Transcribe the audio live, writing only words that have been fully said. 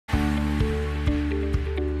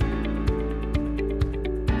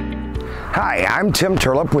Hi, I'm Tim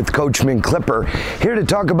Turlip with Coachmen Clipper, here to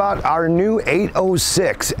talk about our new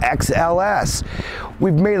 806 XLS.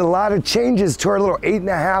 We've made a lot of changes to our little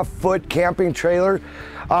 8.5-foot camping trailer.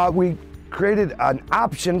 We created an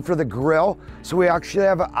option for the grill, so we actually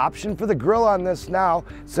have an option for the grill on this now.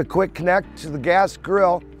 It's a quick connect to the gas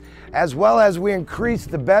grill, as well as we increased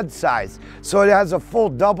the bed size, so it has a full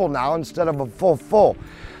double now instead of a full.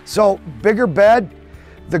 So bigger bed.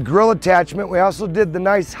 The grill attachment, we also did the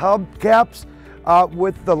nice hub caps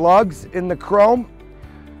with the lugs in the chrome.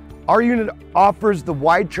 Our unit offers the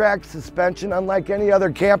wide track suspension unlike any other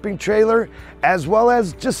camping trailer, as well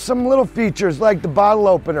as just some little features like the bottle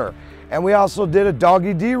opener. And we also did a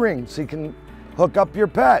doggy D-ring so you can hook up your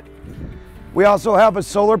pet. We also have a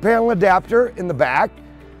solar panel adapter in the back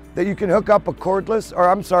that you can hook up a portable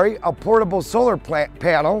solar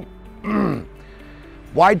panel.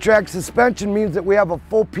 Wide track suspension means that we have a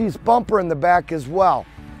full piece bumper in the back as well.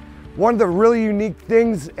 One of the really unique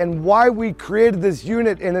things and why we created this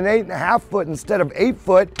unit in an 8.5 foot instead of 8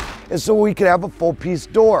 foot is so we could have a full piece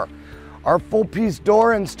door. Our full piece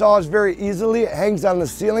door installs very easily. It hangs on the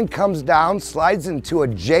ceiling, comes down, slides into a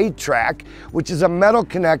J-track, which is a metal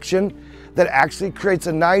connection that actually creates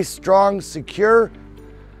a nice, strong, secure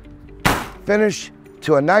finish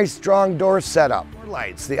to a nice, strong door setup.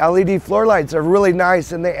 Lights. The LED floor lights are really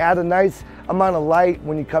nice, and they add a nice amount of light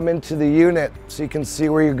when you come into the unit so you can see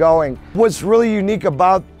where you're going. What's really unique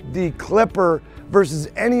about the Clipper versus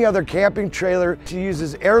any other camping trailer, it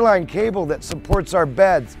uses airline cable that supports our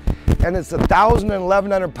beds, and it's 1,000 and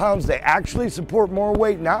 1,100 pounds. They actually support more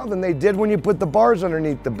weight now than they did when you put the bars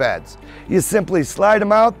underneath the beds. You simply slide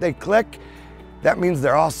them out, they click. That means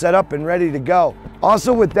they're all set up and ready to go.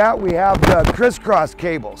 Also with that, we have the crisscross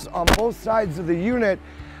cables on both sides of the unit.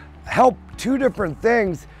 Help two different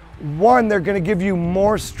things. One, they're gonna give you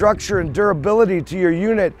more structure and durability to your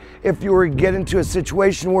unit if you were to get into a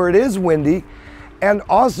situation where it is windy. And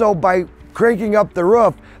also by cranking up the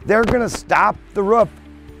roof, they're gonna stop the roof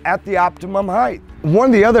at the optimum height. One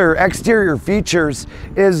of the other exterior features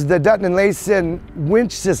is the Dutton & Layson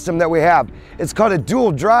winch system that we have. It's called a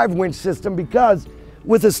dual drive winch system because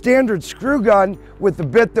with a standard screw gun with the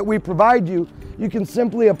bit that we provide you, you can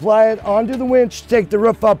simply apply it onto the winch, take the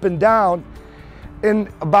roof up and down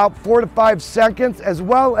in about 4 to 5 seconds, as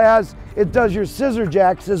well as it does your scissor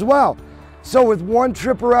jacks as well. So with one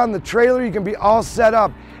trip around the trailer, you can be all set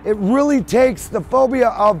up. It really takes the phobia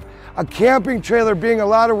of a camping trailer being a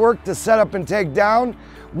lot of work to set up and take down.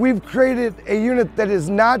 We've created a unit that is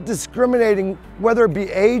not discriminating whether it be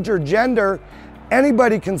age or gender.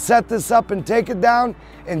 Anybody can set this up and take it down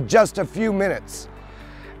in just a few minutes.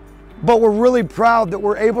 But we're really proud that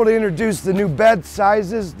we're able to introduce the new bed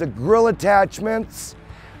sizes, the grill attachments,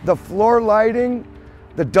 the floor lighting,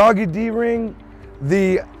 the doggy D-ring,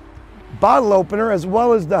 the bottle opener, as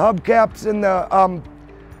well as the hubcaps and the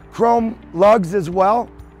chrome lugs as well.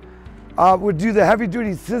 We'll do the heavy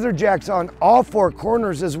duty scissor jacks on all 4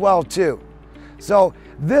 corners as well too. So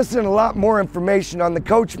this and a lot more information on the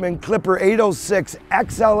Coachmen Clipper 806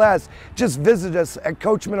 XLS, just visit us at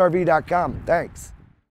coachmenrv.com. Thanks.